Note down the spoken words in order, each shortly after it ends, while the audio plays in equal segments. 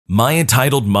My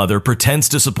entitled mother pretends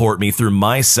to support me through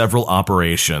my several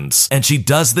operations, and she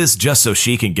does this just so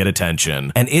she can get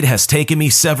attention, and it has taken me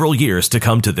several years to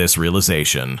come to this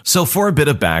realization. So for a bit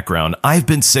of background, I've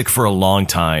been sick for a long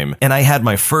time, and I had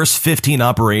my first 15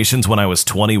 operations when I was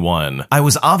 21. I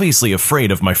was obviously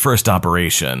afraid of my first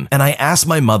operation, and I asked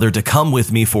my mother to come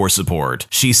with me for support.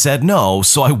 She said no,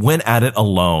 so I went at it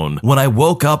alone. When I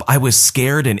woke up, I was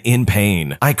scared and in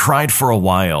pain. I cried for a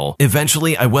while.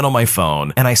 Eventually, I went on my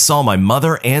phone, and I saw my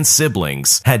mother and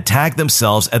siblings had tagged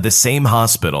themselves at the same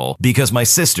hospital because my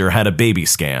sister had a baby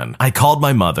scan. I called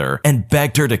my mother and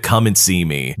begged her to come and see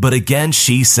me, but again,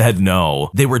 she said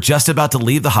no. They were just about to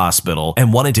leave the hospital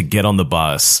and wanted to get on the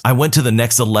bus. I went to the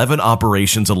next 11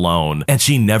 operations alone, and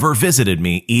she never visited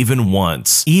me even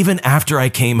once, even after I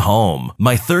came home.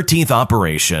 My 13th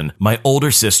operation, my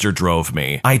older sister drove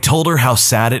me. I told her how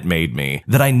sad it made me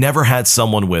that I never had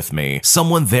someone with me,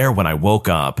 someone there when I woke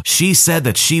up. She said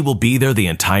that she will be there the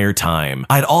entire time.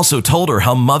 I'd also told her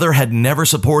how mother had never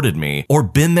supported me or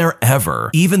been there ever,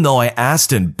 even though I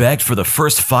asked and begged for the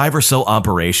first 5 or so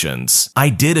operations. I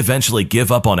did eventually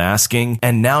give up on asking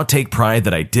and now take pride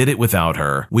that I did it without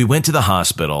her. We went to the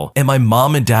hospital and my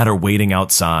mom and dad are waiting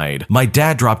outside. My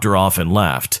dad dropped her off and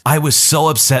left. I was so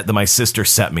upset that my sister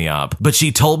set me up, but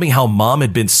she told me how mom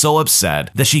had been so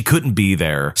upset that she couldn't be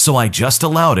there, so I just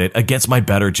allowed it against my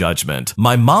better judgment.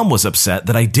 My mom was upset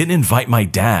that I didn't invite my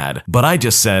dad, but I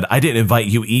just said I didn't invite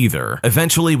you either.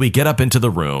 Eventually, we get up into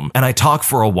the room and I talk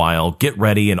for a while, get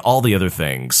ready, and all the other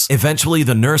things. Eventually,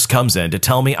 the nurse comes in to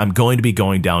tell me I'm going to be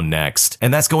going down next,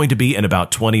 and that's going to be in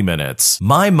about 20 minutes.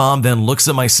 My mom then looks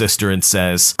at my sister and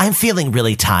says, "I'm feeling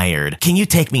really tired. Can you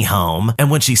take me home?"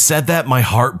 And when she said that, my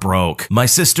heart broke. My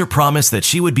sister promised that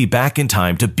she would be back in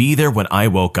time to be there when I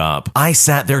woke up. I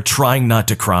sat there trying not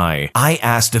to cry. I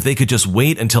asked if they could just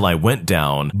wait until I went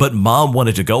down, but mom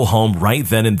wanted to go home right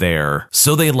then and there.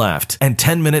 So they left, and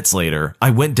 10 minutes later, I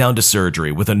went down to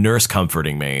surgery with a nurse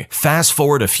comforting me. Fast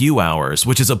forward a few hours,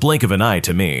 which is a blink of an eye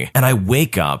to me, and I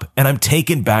wake up and I'm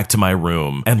taken back to my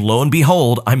room, and lo and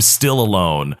behold, I'm still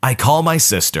alone. I call my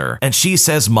sister, and she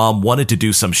says mom wanted to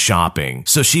do some shopping,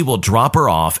 so she will drop her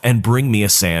off and bring me a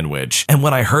sandwich. And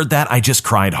when I heard that, I just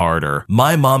cried harder.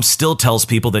 My mom still tells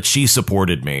people that she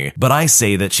supported me, but I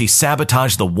say that she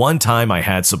sabotaged the one time I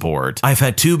had support. I've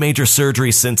had 2 major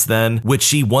surgeries since then, which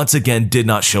she once again did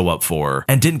not show up for,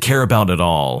 and didn't care about at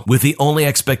all, with the only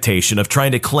expectation of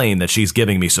trying to claim that she's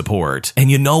giving me support.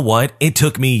 And you know what? It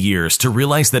took me years to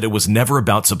realize that it was never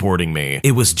about supporting me.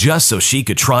 It was just so she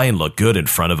could try and look good in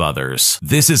front of others.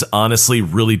 This is honestly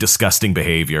really disgusting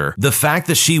behavior. The fact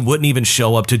that she wouldn't even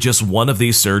show up to just one of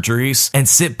these surgeries and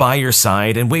sit by your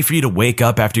side and wait for you to wake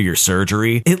up after your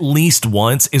surgery at least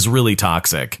once is really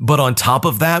toxic. But on top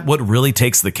of that, what really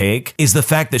takes the cake is the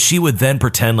fact that she would then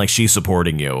pretend like she's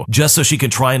supporting you, just so she can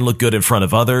try and look good in front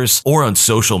of others or on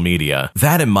social media.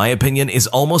 That, in my opinion, is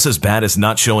almost as bad as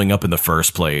not showing up in the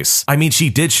first place. I mean, she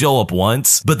did show up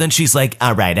once, but then she's like,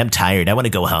 "Alright, I'm tired, I want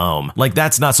to go home." Like,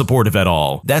 that's not supportive at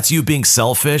all. That's you being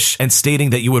selfish and stating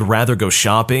that you would rather go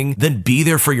shopping than be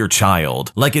there for your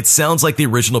child. Like, it sounds like the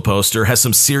original poster has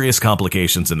some serious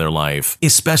complications in their life,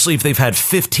 especially if they've had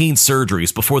 15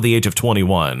 surgeries before the age of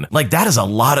 21. Like, that is a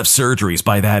lot of surgeries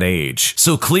by that age.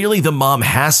 So clearly the mom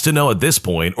has to know at this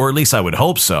point, or at least I would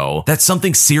hope so, that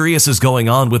something serious is going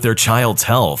on with their child's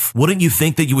health. Wouldn't you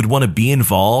think that you would want to be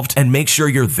involved and make sure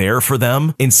you're there for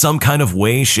them in some kind of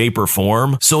way, shape, or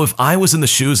form? So if I was in the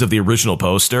shoes of the original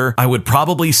poster, I would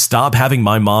probably stop having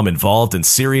my mom involved in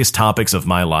serious topics of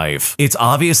my life. It's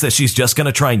obvious that she's just going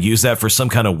to try and use that for some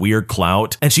kind of weird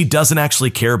clout, and she doesn't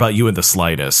actually care about you in the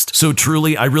slightest. So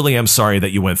truly, I really am sorry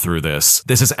that you went through this.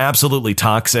 This is absolutely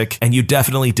toxic, and you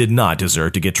definitely did not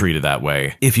deserve to get treated that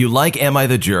way. If you like Am I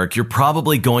the Jerk, you're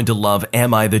probably going to love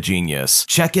Am I the Genius?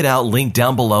 Check it out, linked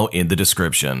down below in the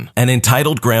description. An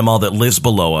entitled grandma that lives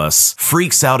below us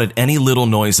freaks out at any little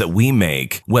noise that we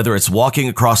make, whether it's walking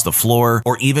across the floor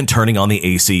or even turning on the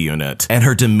AC unit. And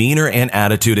her demeanor and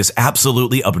attitude is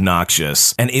absolutely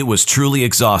obnoxious, and it was truly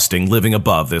exhausting living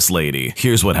above this lady.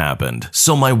 Here's what happened.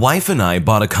 So my wife and I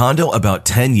bought a condo about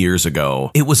 10 years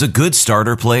ago. It was a good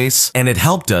starter place, and it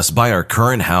helped us buy our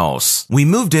current house. We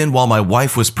moved in while my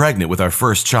wife was pregnant with our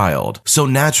first child, so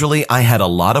naturally I had a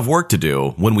lot of work to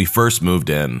do when we first moved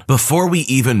in. Before we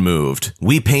even moved,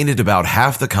 we painted about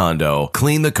half the condo,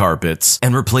 cleaned the carpets,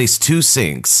 and replaced 2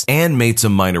 sinks, and made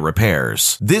some minor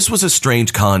repairs. This was a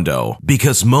strange condo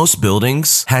because most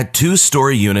buildings had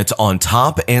 2-story units on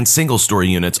top and single-story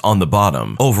units on the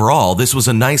bottom. Overall, this was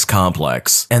a nice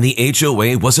complex, and the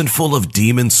HOA wasn't full of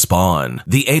demon spawn.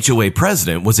 The HOA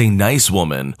president was a nice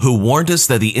woman who warned us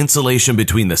that the insulation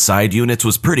between the side units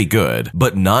was pretty pretty good,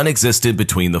 but none existed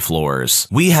between the floors.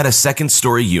 We had a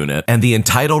second-story unit, and the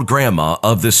entitled grandma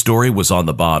of this story was on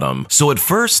the bottom. So at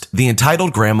first, the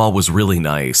entitled grandma was really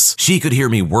nice. She could hear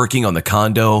me working on the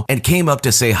condo and came up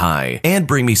to say hi and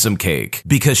bring me some cake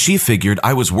because she figured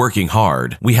I was working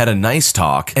hard. We had a nice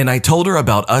talk, and I told her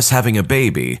about us having a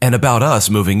baby and about us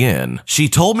moving in. She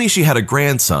told me she had a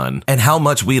grandson and how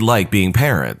much we like being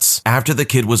parents. After the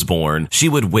kid was born, she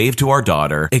would wave to our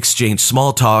daughter, exchange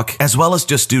small talk, as well as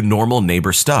just do normal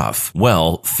neighbor stuff.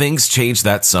 Well, things changed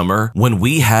that summer when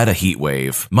we had a heat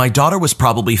wave. My daughter was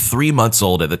probably 3 months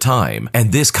old at the time,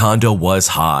 and this condo was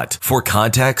hot. For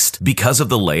context, because of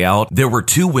the layout, there were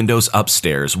 2 windows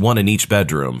upstairs, one in each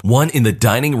bedroom, one in the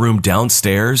dining room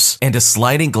downstairs, and a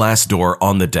sliding glass door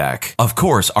on the deck. Of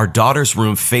course, our daughter's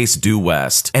room faced due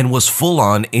west and was full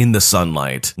on in the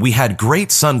sunlight. We had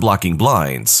great sun-blocking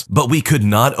blinds, but we could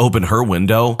not open her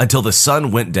window until the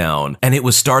sun went down and it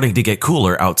was starting to get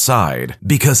cooler outside.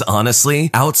 Because honestly,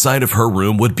 outside of her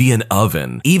room would be an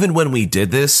oven. Even when we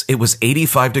did this, it was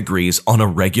 85 degrees on a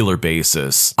regular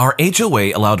basis. Our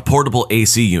HOA allowed portable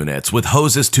AC units with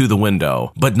hoses to the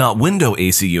window, but not window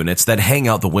AC units that hang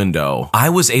out the window. I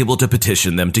was able to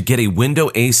petition them to get a window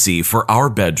AC for our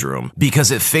bedroom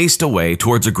because it faced away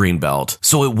towards a greenbelt,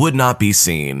 so it would not be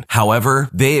seen. However,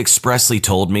 they expressly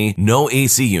told me no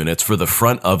AC units for the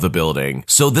front of the building,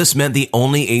 so this meant the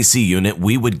only AC unit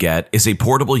we would get is a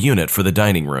portable unit for the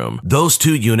dining room. Those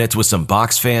 2 units with some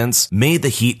box fans made the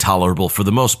heat tolerable for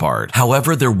the most part.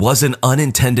 However, there was an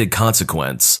unintended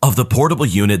consequence of the portable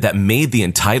unit that made the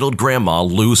entitled grandma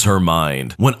lose her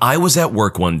mind. When I was at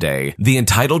work one day, the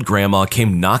entitled grandma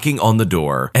came knocking on the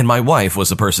door, and my wife was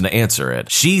the person to answer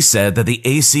it. She said that the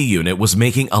AC unit was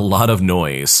making a lot of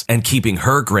noise and keeping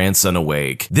her grandson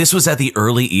awake. This was at the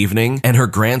early evening, and her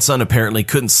grandson apparently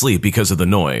couldn't sleep because of the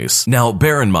noise. Now,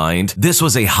 bear in mind, this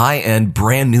was a high-end,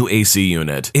 brand new AC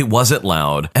unit. It wasn't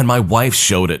loud, and my wife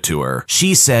showed it to her.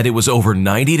 She said it was over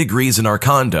 90 degrees in our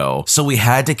condo, so we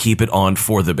had to keep it on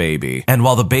for the baby. And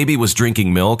while the baby was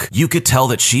drinking milk, you could tell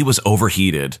that she was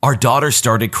overheated. Our daughter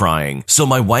started crying, so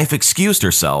my wife excused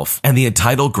herself, and the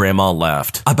entitled grandma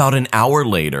left. About an hour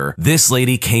later, this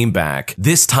lady came back,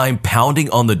 this time pounding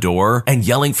on the door and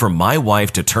yelling for my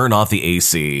wife to turn off the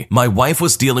AC. My wife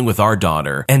was dealing with our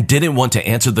daughter and didn't want to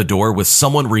answer the door with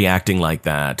someone reacting like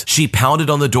that. She pounded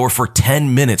on the door for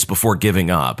 10 minutes before giving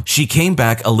up. She came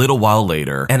back a little while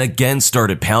later and again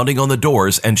started pounding on the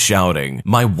doors and shouting.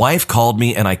 My wife called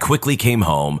me and I quickly came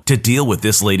home to deal with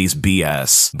this lady's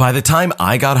BS. By the time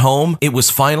I got home, it was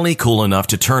finally cool enough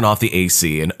to turn off the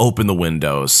AC and open the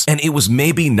windows, and it was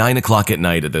maybe 9 o'clock at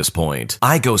night at this point.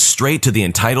 I go straight to the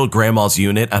entitled grandma's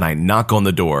unit and I knock on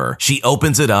the door. She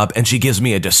opens it up and she gives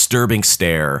me a disturbing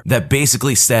stare that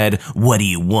basically said, "What do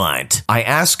you want?" I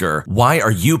ask her, "Why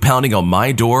are you pounding on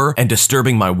my door and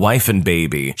disturbing my wife and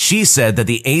baby?" She said that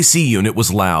the AC unit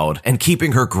was loud and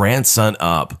keeping her grandson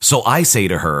up. So I say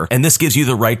to her, "And this gives you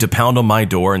the right to pound on my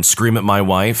door and scream at my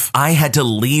wife? I had to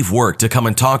leave work to come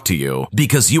and talk to you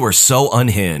because you are so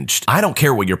unhinged. I don't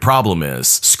care what your problem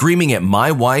is. Screaming at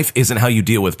my wife isn't how you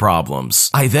deal with problems."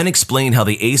 I then explain how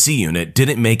the AC unit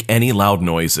didn't make any loud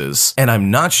noises, and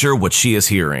I'm not sure what she is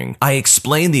hearing. I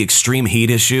explained the extreme heat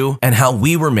issue and how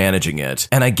we were managing it,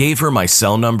 and I gave her my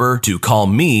cell number to call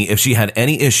me if she had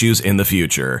any issues in the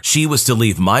future. She was to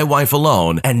leave my wife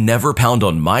alone and never pound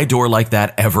on my door like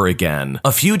that ever again.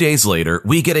 A few days later,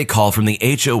 we get a call from the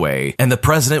HOA, and the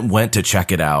president went to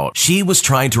check it out. She was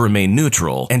trying to remain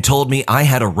neutral and told me I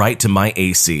had a right to my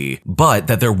AC, but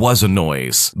that there was a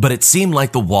noise. But it seemed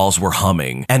like the walls were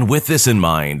humming, and with this in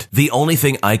mind, the only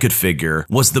thing I could figure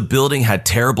was the building had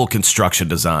terrible construction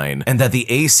design, and that the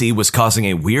AC was causing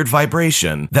a weird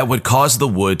vibration that would cause the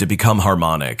wood to become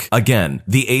harmonic. Again,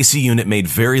 the AC unit made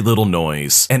very little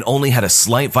noise and only had a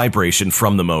slight vibration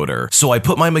from the motor. So I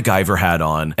put my MacGyver hat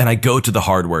on and I go to the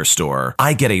hardware store.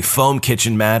 I get a foam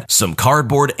kitchen mat, some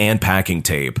cardboard, and packing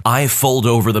tape. I fold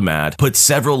over the mat, put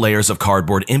several layers of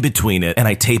cardboard in between it, and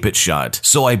I tape it shut.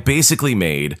 So I basically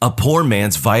made a poor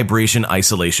man's vibration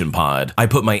isolation pod. I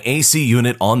put my AC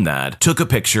unit on that, took a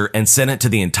picture, and sent it to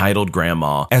the entitled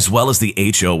grandma, as well as the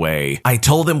HOA. I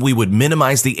told them we would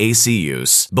minimize the AC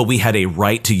use, but we had a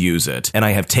right to use it, and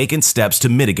I have taken steps to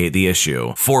mitigate the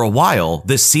issue. For a while,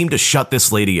 this seemed to shut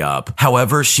this lady up.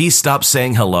 However, she stopped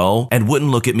saying hello and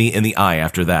wouldn't look at me in the eye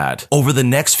after that. Over the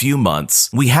next few months,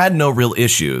 we had no real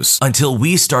issues until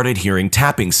we started hearing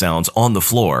tapping sounds on the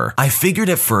floor. I figured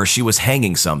at first she was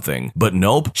hanging something, but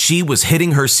nope, she was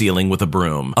hitting her ceiling with a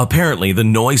broom. Apparently, the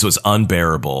noise was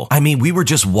unbearable. I mean, we were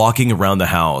just walking around the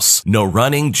house. No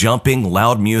running, jumping,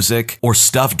 loud music, or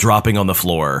stuff dropping on the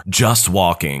floor. Just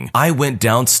walking. I went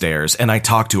down downstairs and I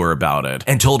talked to her about it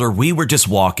and told her we were just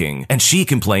walking and she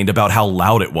complained about how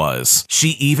loud it was. She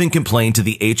even complained to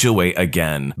the HOA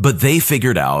again, but they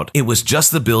figured out it was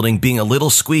just the building being a little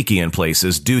squeaky in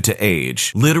places due to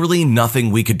age. Literally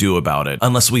nothing we could do about it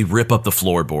unless we rip up the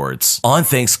floorboards. On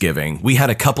Thanksgiving, we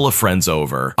had a couple of friends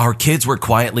over. Our kids were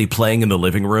quietly playing in the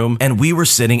living room and we were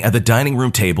sitting at the dining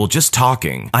room table just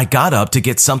talking. I got up to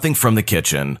get something from the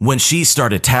kitchen when she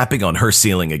started tapping on her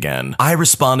ceiling again. I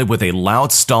responded with a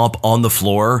loud stomp on the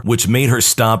floor, which made her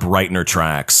stop right in her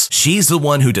tracks. She's the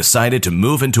one who decided to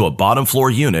move into a bottom floor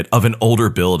unit of an older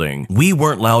building. We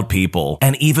weren't loud people,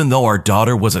 and even though our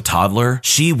daughter was a toddler,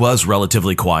 she was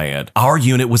relatively quiet. Our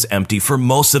unit was empty for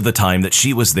most of the time that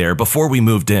she was there before we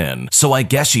moved in, so I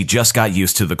guess she just got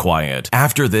used to the quiet.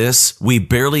 After this, we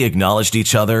barely acknowledged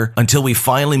each other until we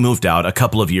finally moved out a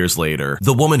couple of years later.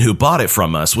 The woman who bought it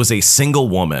from us was a single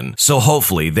woman, so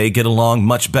hopefully they get along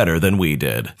much better than we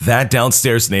did. That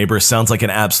downstairs neighbor sounds like an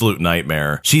absolute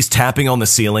nightmare. She's tapping on the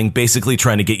ceiling, basically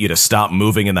trying to get you to stop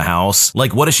moving in the house.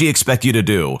 Like, what does she expect you to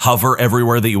do? Hover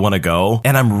everywhere that you want to go?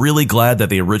 And I'm really glad that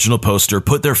the original poster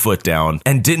put their foot down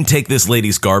and didn't take this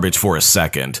lady's garbage for a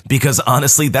second, because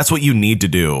honestly, that's what you need to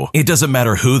do. It doesn't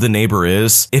matter who the neighbor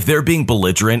is. If they're being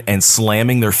belligerent and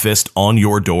slamming their fist on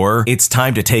your door, it's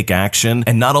time to take action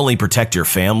and not only protect your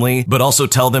family, but also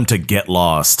tell them to get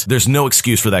lost. There's no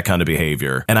excuse for that kind of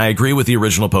behavior. And I agree with the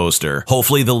original poster.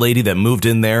 Hopefully the lady that moved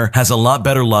in there has a lot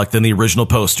better luck than the original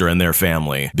poster and their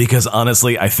family, because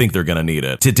honestly, I think they're gonna need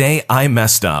it. Today, I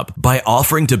messed up by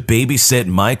offering to babysit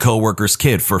my coworker's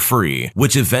kid for free,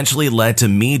 which eventually led to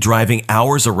me driving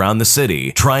hours around the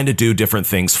city trying to do different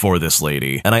things for this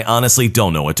lady, and I honestly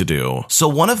don't know what to do. So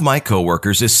one of my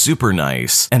coworkers is super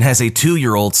nice and has a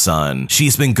 2-year-old son.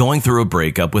 She's been going through a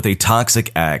breakup with a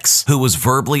toxic ex who was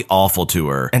verbally awful to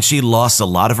her, and she lost a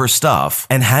lot of her stuff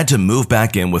and had to move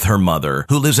back in with her mother,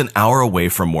 who lives an hour away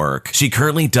from work. She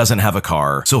currently doesn't have a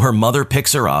car, so her mother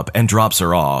picks her up and drops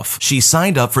her off. She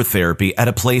signed up for therapy at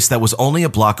a place that was only a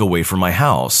block away from my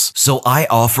house, so I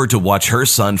offered to watch her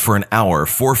son for an hour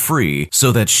for free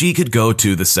so that she could go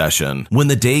to the session. When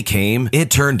the day came,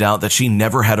 it turned out that she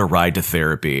never had a ride to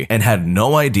therapy and had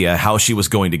no idea how she was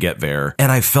going to get there,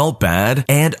 and I felt bad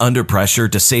and under pressure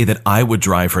to say that I would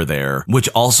drive her there, which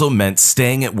also meant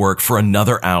staying at work for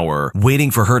another hour,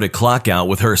 waiting for her to clock out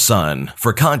with her son.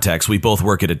 For context, we both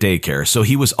work at a daycare, so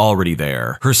he was already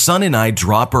there. Her son and I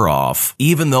drop her off,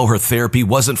 even though her therapy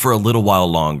wasn't for a little while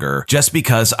longer, just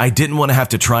because I didn't want to have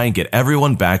to try and get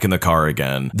everyone back in the car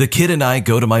again. The kid and I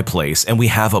go to my place and we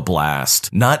have a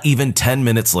blast. Not even 10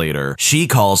 minutes later, she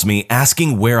calls me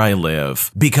asking where I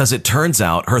live, because it turns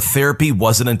out her therapy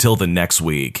wasn't until the next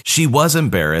week. She was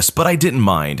embarrassed, but I didn't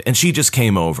mind, and she just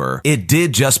came over. It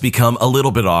did just become a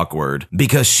little bit awkward,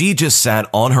 because she just sat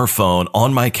on her phone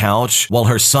on my couch while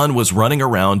her son was running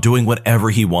around doing whatever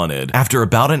he wanted. After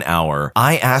about an hour,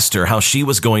 I asked her how she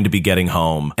was going to be getting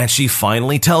home, and she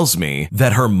finally tells me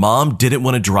that her mom didn't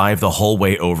want to drive the whole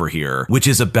way over here, which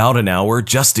is about an hour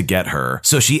just to get her.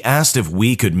 So she asked if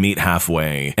we could meet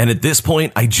halfway. And at this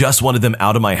point, I just wanted them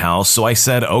out of my house, so I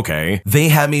said, okay. They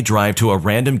had me drive to a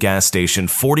random gas station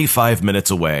 45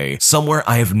 minutes away, somewhere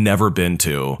I have never been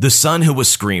to. The son, who was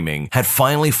screaming, had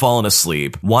finally fallen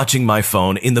asleep, watching my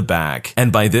phone in the back.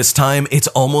 And by this time, it's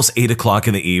almost 8 o'clock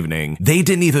in the evening. They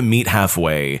didn't even meet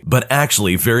halfway, but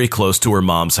actually very close to her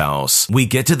mom's house. We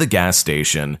get to the gas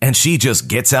station, and she just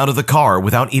gets out of the car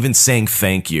without even saying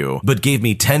thank you, but gave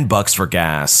me $10 for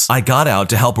gas. I got out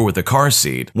to help her with the car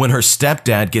seat when her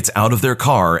stepdad gets out of their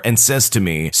car and says to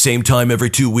me, "Same time every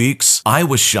 2 weeks?" I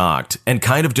was shocked and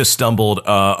kind of just stumbled,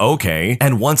 okay.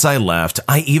 And once I left,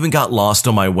 I even got lost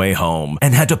on my way home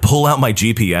and had to pull out my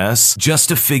GPS just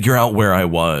to figure out where I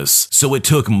was. So it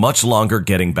took much longer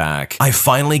getting back. I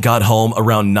finally got home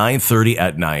around 9:30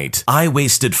 at night. I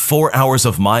wasted 4 hours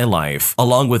of my life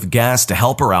along with gas to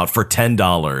help her out for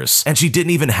 $10, and she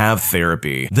didn't even have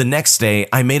therapy. The next day,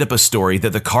 I made up a story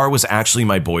that the car was actually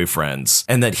my boyfriend's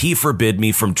and that he forbid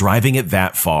me from driving it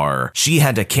that far. She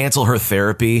had to cancel her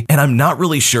therapy, and I'm not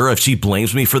really sure if she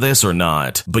blames me for this or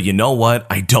not, but you know what?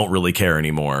 I don't really care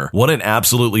anymore. What an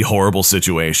absolutely horrible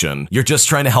situation. You're just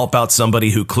trying to help out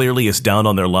somebody who clearly is down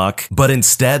on their luck, but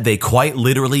instead they quite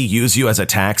literally use you as a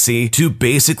taxi to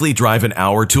basically drive an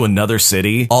hour to another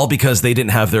city, all because they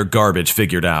didn't have their garbage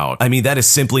figured out. I mean, that is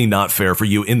simply not fair for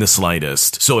you in the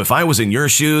slightest. So if I was in your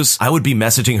shoes, I would be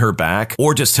messaging her back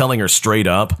or just telling her straight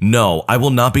up, no, I will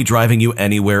not be driving you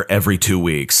anywhere every 2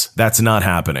 weeks. That's not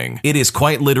happening. It is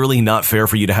quite literally really not fair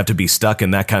for you to have to be stuck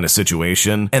in that kind of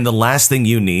situation, and the last thing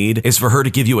you need is for her to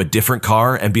give you a different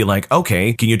car and be like,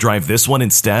 okay, can you drive this one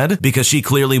instead? Because she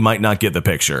clearly might not get the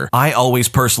picture. I always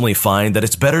personally find that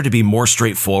it's better to be more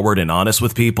straightforward and honest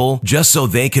with people, just so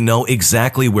they can know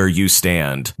exactly where you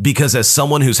stand. Because as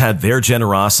someone who's had their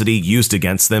generosity used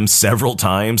against them several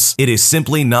times, it is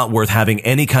simply not worth having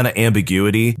any kind of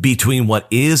ambiguity between what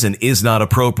is and is not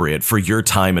appropriate for your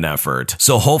time and effort.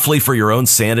 So hopefully for your own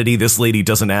sanity, this lady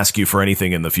doesn't ask you for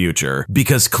anything in the future,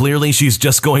 because clearly she's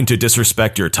just going to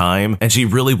disrespect your time and she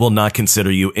really will not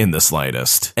consider you in the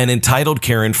slightest. An entitled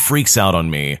Karen freaks out on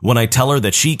me when I tell her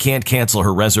that she can't cancel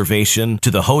her reservation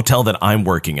to the hotel that I'm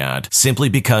working at simply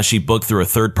because she booked through a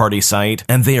third-party site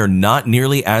and they are not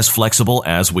nearly as flexible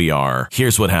as we are.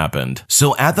 Here's what happened.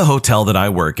 So at the hotel that I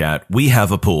work at, we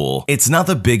have a pool. It's not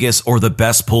the biggest or the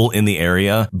best pool in the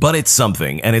area, but it's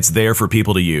something and it's there for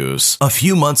people to use. A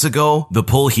few months ago, the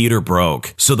pool heater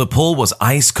broke, so the pool was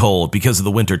ice cold because of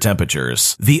the winter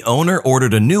temperatures. The owner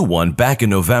ordered a new one back in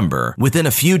November, within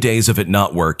a few days of it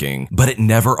not working, but it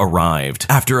never arrived.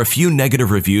 After a few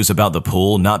negative reviews about the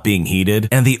pool not being heated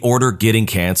and the order getting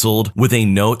canceled with a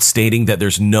note stating that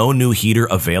there's no new heater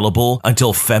available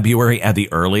until February at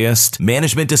the earliest,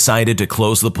 management decided to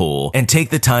close the pool and take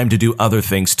the time to do other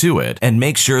things to it and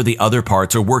make sure the other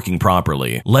parts are working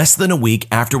properly. Less than a week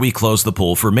after we closed the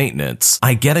pool for maintenance,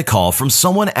 I get a call from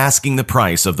someone asking the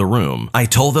price of the room. I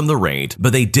told them the rate,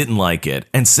 but they didn't like it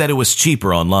and said it was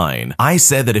cheaper online. I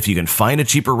said that if you can find a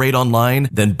cheaper rate online,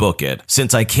 then book it,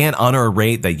 since I can't honor a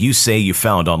rate that you say you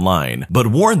found online, but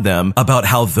warned them about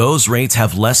how those rates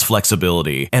have less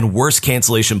flexibility and worse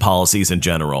cancellation policies in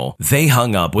general. They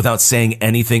hung up without saying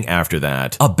anything after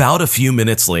that. About a few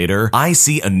minutes later, I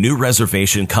see a new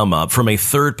reservation come up from a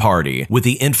third party with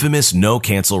the infamous no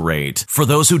cancel rate. For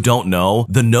those who don't know,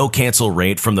 the no cancel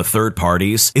rate from the third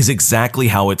parties is exactly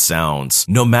how it sounds.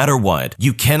 No matter what,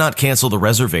 you cannot cancel the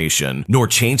reservation nor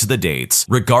change the dates,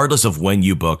 regardless of when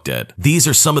you booked it. These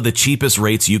are some of the cheapest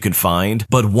rates you can find,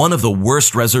 but one of the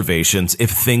worst reservations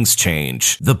if things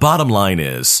change. The bottom line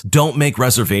is, don't make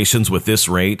reservations with this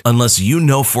rate unless you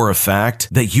know for a fact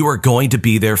that you are going to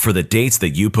be there for the dates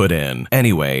that you put in.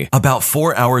 Anyway, about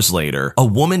 4 hours later, a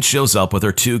woman shows up with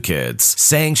her 2 kids,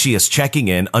 saying she is checking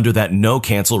in under that no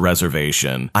cancel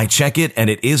reservation. I check it and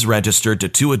it is registered to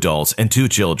 2 adults and 2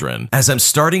 children. As I'm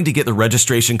starting to get the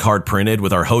registration card printed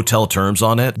with our hotel terms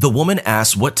on it, the woman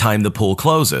asks what time the pool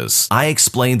closes. I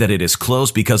explain that it is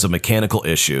closed because of mechanical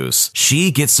issues.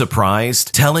 She gets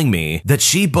surprised, telling me that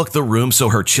she booked the room so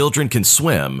her children can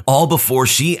swim, all before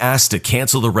she asked to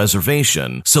cancel the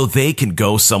reservation so they can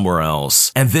go somewhere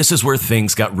else. And this is where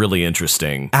things got really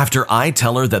interesting. After I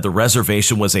tell her that the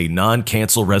reservation was a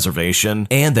non-cancel reservation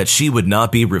and that she would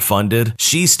not be refunded,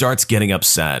 she starts getting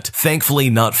upset. Thankfully,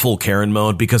 not full Karen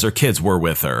mode because her kids were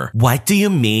with her. What do you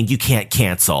mean you can't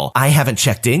cancel? I haven't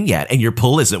checked in yet and your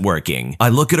pool isn't working. I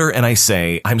look at her and I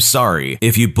say, I'm sorry.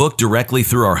 If you booked directly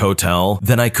through our hotel,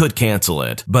 then I could cancel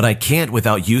it, but I can't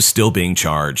without you still being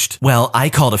charged. Well, I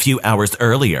called a few hours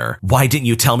earlier. Why didn't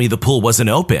you tell me the pool wasn't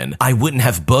open? I wouldn't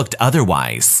have booked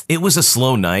otherwise. It was a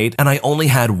slow night and I only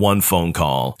had one phone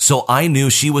call, so I knew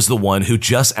she was the one who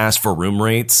just asked for room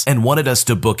rates and wanted us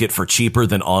to book it for cheaper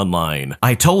than online.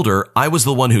 I told her I was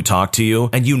the one who talked to you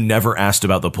and you never asked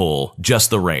about the pool, just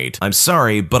the rate. I'm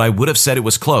sorry, but I would have said it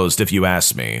was closed if you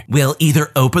asked me. We'll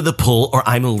either open the pool or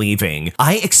I'm leaving.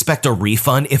 I expect a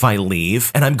refund if I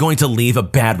leave, and I'm going to leave a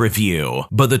bad review.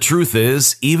 But the truth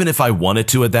is, even if I wanted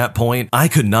to at that point, I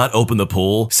could not open the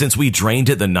pool since we drained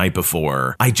it the night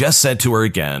before. I just said to her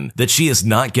again that she is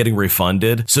not getting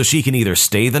refunded, so she can either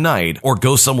stay the night or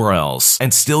go somewhere else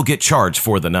and still get charged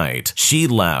for the night. She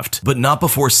left, but not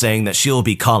before saying that she'll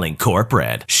be calling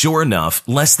corporate. Sure enough,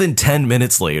 less than 10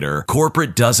 minutes later,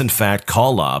 corporate does in fact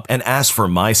call up and ask for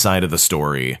my side of the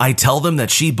story. I tell them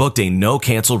that she booked a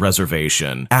no-cancel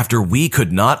reservation after we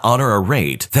could not honor a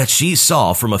rate that she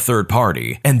saw from a third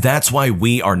party, and that's why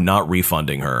we are not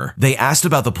refunding her. They asked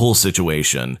about the pool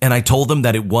situation, and I told them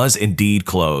that it was indeed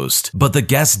closed, but the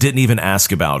guest didn't even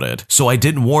ask about it, so I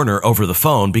didn't warn her over the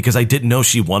phone because I didn't know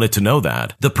she wanted to know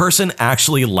that. The person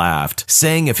actually laughed,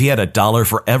 saying if he had $1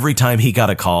 for every time he got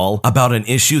a call about an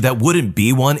issue that wouldn't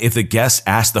be one if the guest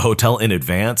asked the hotel in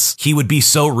advance, he would be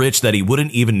so rich that he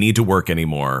wouldn't even need to work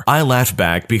anymore. I laughed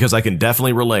back because I can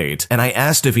definitely relate, and I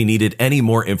asked if he needed any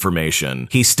more information.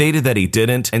 He stated that he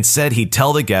didn't and said he'd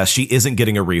tell the guest she isn't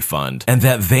getting a refund and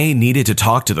that they needed to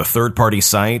talk to the third-party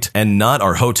site and not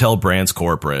our hotel brand's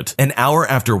corporate. An hour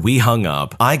after we hung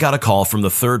up, I got a call from the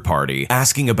third party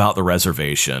asking about the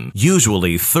reservation.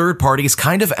 Usually, third parties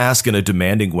kind of ask in a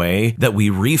demanding way that we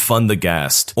refund the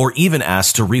guest or even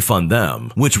ask to refund refund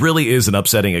them, which really is an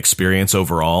upsetting experience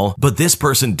overall, but this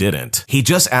person didn't. He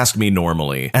just asked me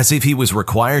normally, as if he was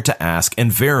required to ask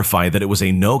and verify that it was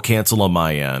a no cancel on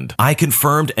my end. I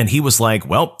confirmed and he was like,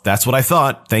 well, that's what I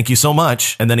thought. Thank you so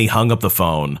much. And then he hung up the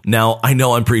phone. Now, I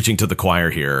know I'm preaching to the choir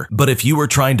here, but if you were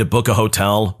trying to book a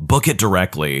hotel, book it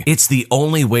directly. It's the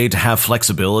only way to have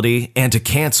flexibility and to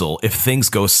cancel if things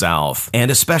go south.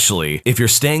 And especially if you're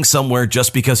staying somewhere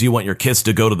just because you want your kids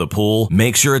to go to the pool,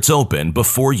 make sure it's open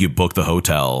before you book the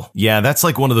hotel. Yeah, that's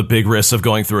like one of the big risks of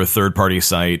going through a third-party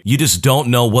site. You just don't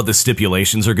know what the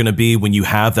stipulations are going to be when you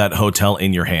have that hotel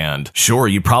in your hand. Sure,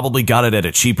 you probably got it at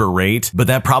a cheaper rate, but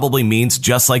that probably means,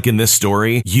 just like in this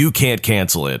story, you can't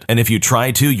cancel it. And if you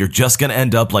try to, you're just going to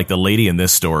end up like the lady in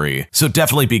this story. So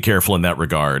definitely be careful in that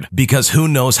regard, because who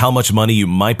knows how much money you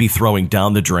might be throwing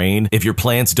down the drain if your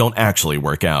plans don't actually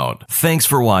work out. Thanks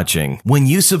for watching. When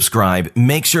you subscribe,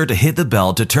 make sure to hit the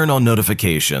bell to turn on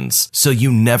notifications so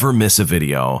you never miss a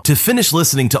video. To finish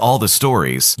listening to all the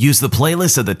stories, use the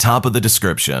playlist at the top of the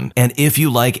description. And if you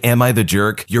like Am I the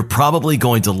Jerk, you're probably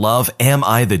going to love Am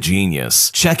I the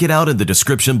Genius. Check it out in the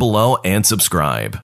description below and subscribe.